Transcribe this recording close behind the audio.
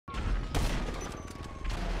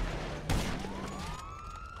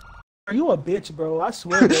You a bitch, bro. I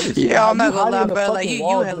swear, bro. Yeah, I'm not You gonna hiding lie, in the bro. Like fucking you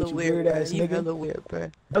wall, hella you weird, weird bro. ass You nigga. hella weird,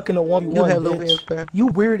 bro. Ducking a You 1v1, hella bitch. weird, bro. You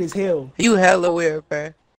weird as hell. You hella weird,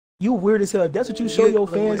 bro. You weird as hell. If that's what you show You your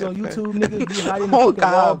hella fans weird, on bro. YouTube, nigga. You hiding in the Oh fucking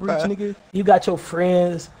wall God, breach, bro. nigga. You got your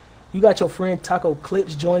friends. You got your friend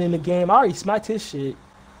Patoclipz joining the game. I already smacked his shit.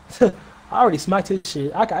 I already smacked his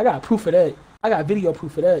shit. I got proof of that. I got video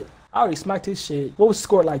proof of that. I already smacked his shit. What was the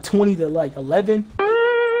score? Like 20 to like 11?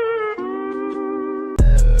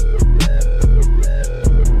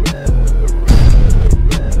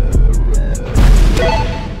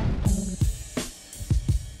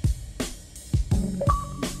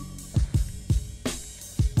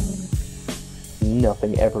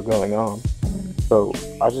 Nothing ever going on. So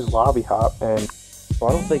I just lobby hop, and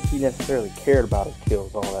well, I don't think he necessarily cared about his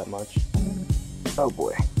kills all that much. Oh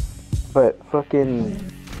boy. But fucking...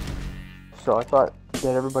 So I thought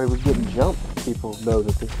that everybody was getting jumped. People know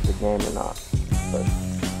that this is a game or not. But...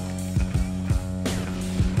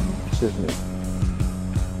 It's just me.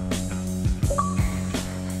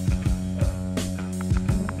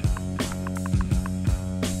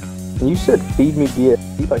 And you said feed me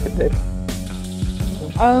BSC like a dick.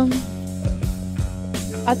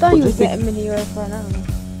 I thought he was getting mini ref right now.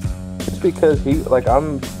 It's because he, like, he got,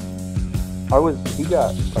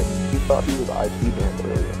 like, he thought he was IP banned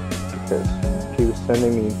earlier. Because he was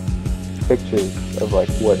sending me pictures of, like,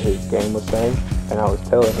 what his game was saying. And I was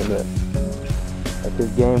telling him that, like,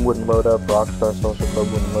 his game wouldn't load up, Rockstar Social Club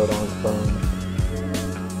wouldn't load on his phone.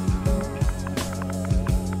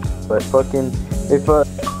 But fucking, if,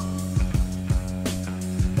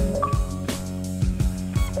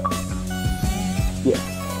 yeah.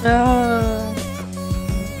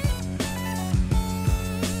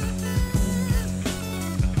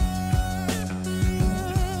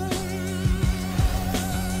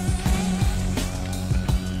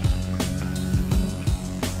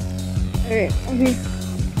 Alright, okay.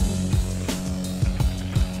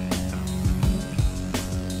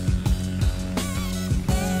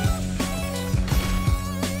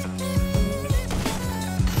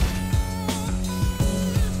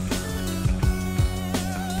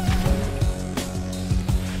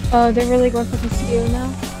 They're really going for the CO now.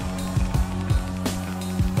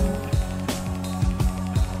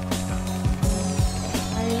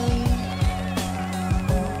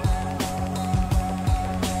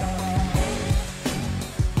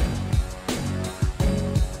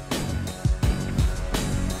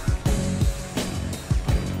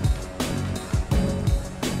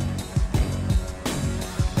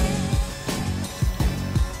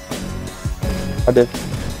 I did.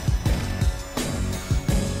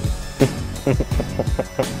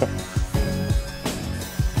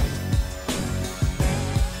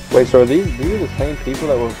 Wait, so are these are the same people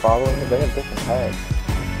that were following me? They have different tags.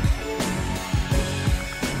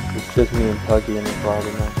 It's just me and Puggy in the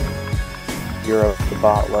lobby now. You're the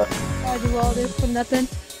bot left. I do all this for nothing.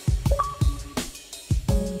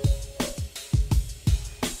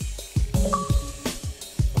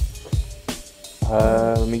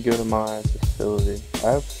 Let me go to my facility.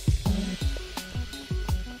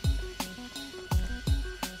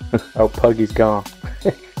 Oh, Puggy's gone.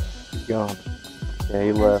 He's gone. Yeah,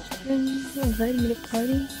 he left. He invited me to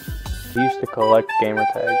party. He used to collect gamer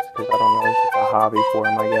tags, because I don't know, it's just a hobby for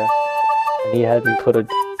him, I guess. And he had me put a...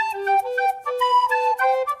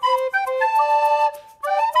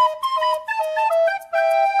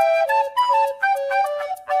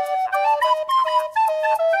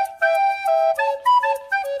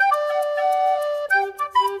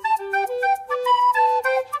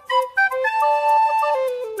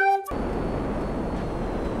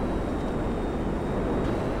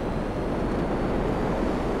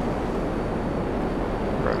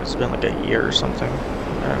 It's been like a year or something.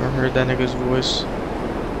 I never heard that nigga's voice.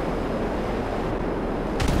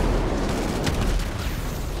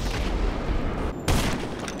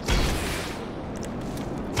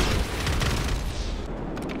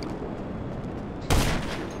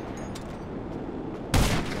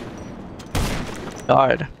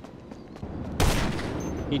 Died.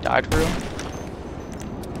 He died for real?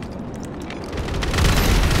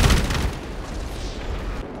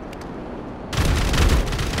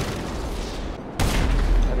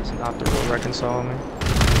 Not the real reconcile me.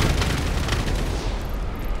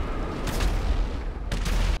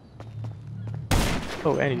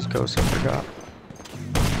 Oh, and he's ghost, I forgot.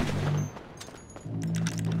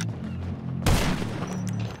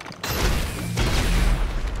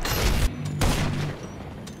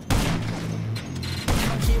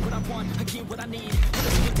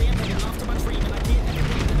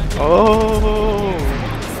 Oh!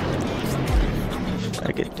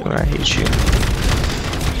 I get doing, I hate you.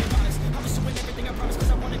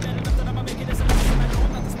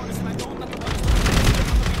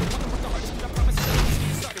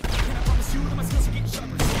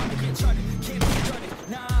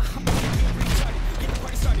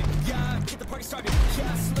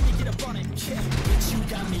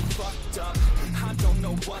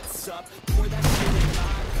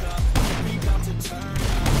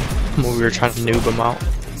 When we were trying to noob him out.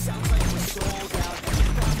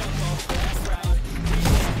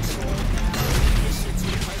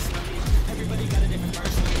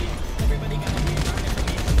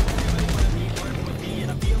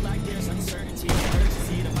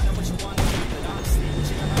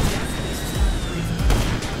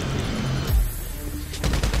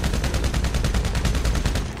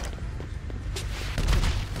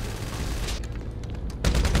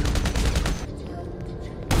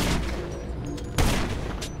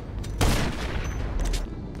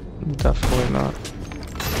 Definitely not.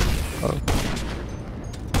 Oh.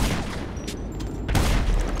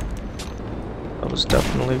 That was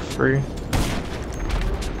definitely free.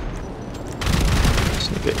 This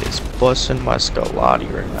nigga is busting my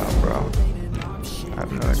Scolati right now, bro. I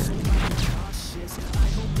have no idea.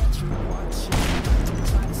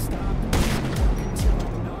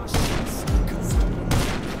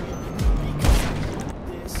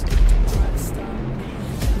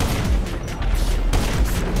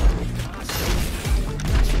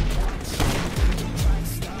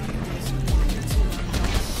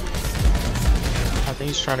 I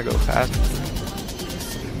think he's trying to go past me.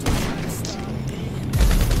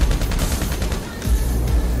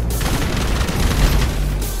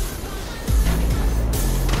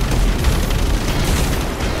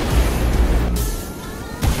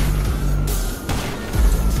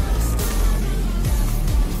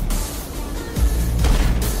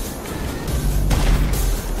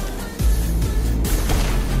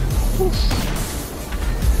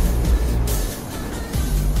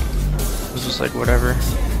 It's just like whatever.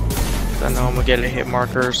 I know I'm gonna get a hit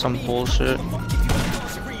marker or some bullshit.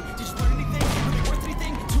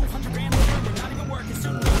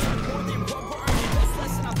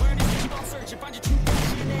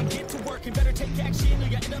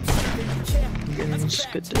 Let's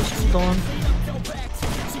get this done.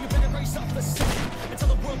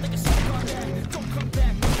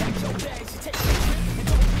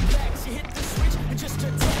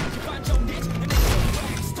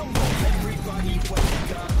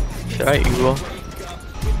 Alright, you will.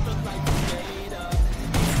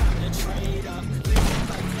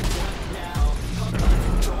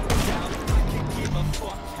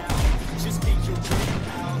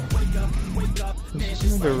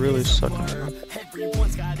 This nigga really sucking.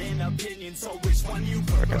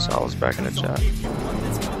 I guess I was back in the chat.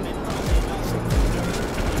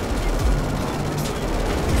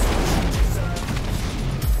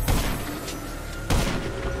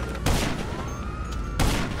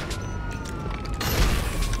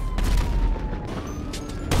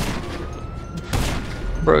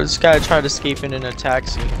 Bro, this guy tried escaping in a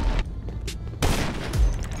taxi.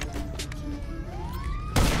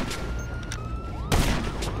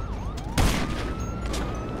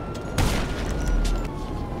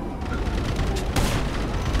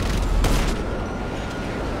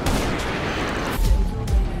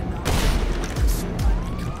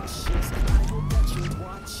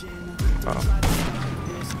 Oh.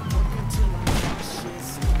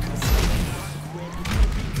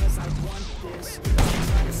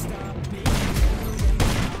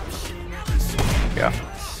 Yeah.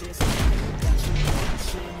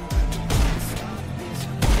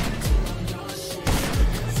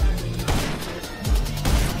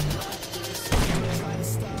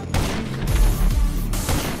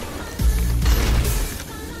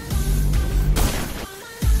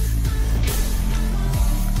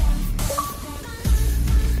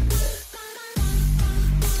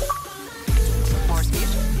 More speed.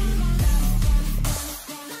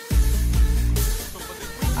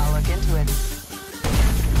 I'll look into it.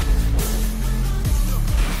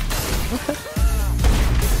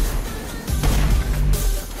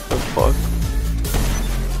 The fuck?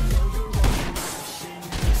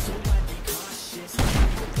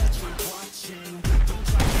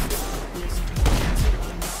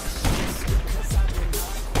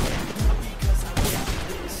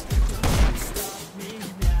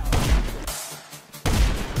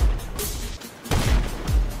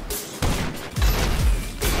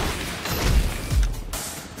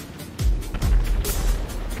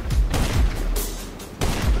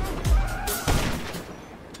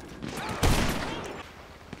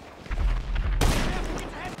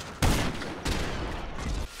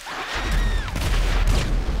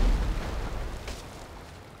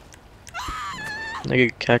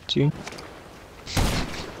 Nigga cacked you.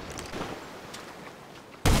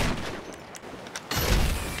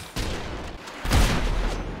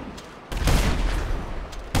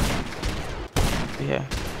 Yeah,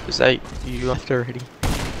 is that you left already?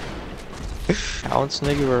 Counts,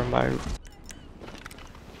 nigga, or am I?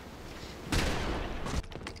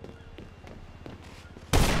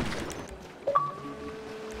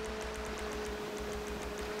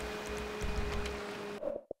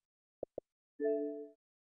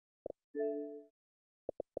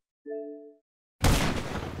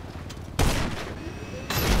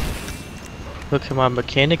 Look, can my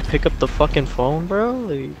mechanic pick up the fucking phone, bro?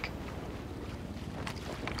 Like,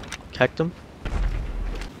 hecked him.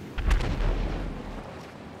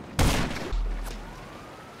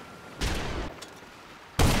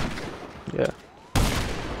 Yeah.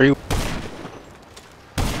 Are you?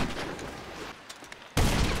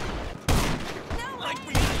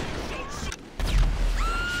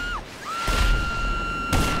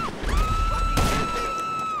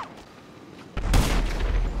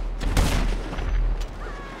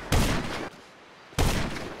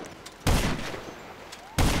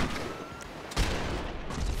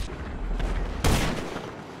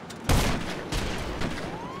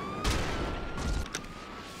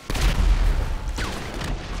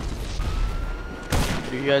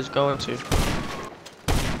 Where you guys going to?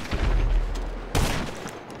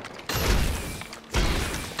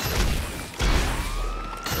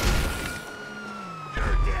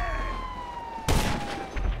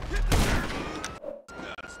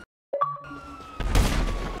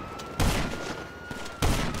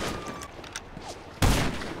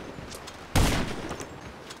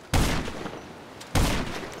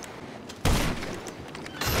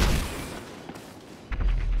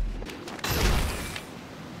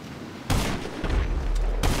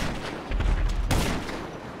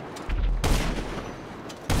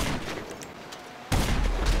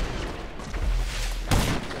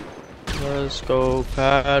 Let's go,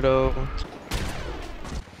 Pato.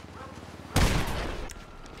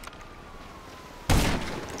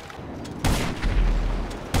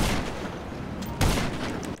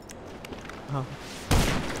 Oh.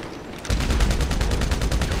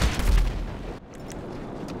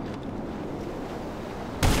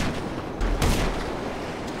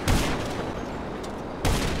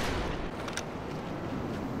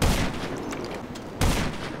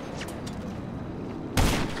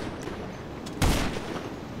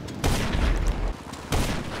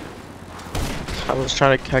 I was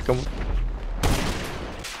trying to kick him.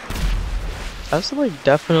 That's like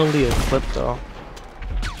definitely a clip though.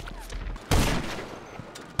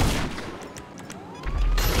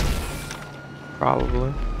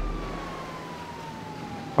 Probably.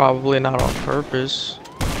 Probably not on purpose.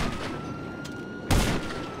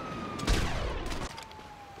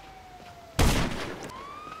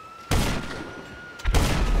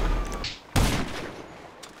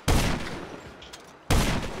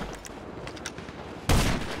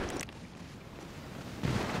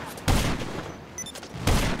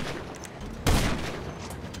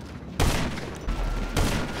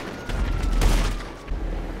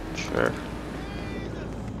 Sure.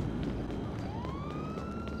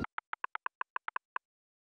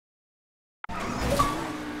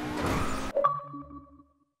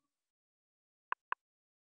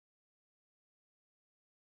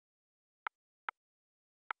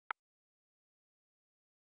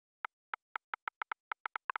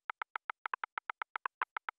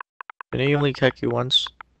 Did he only kick you once?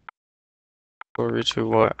 Or reach you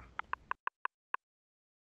what?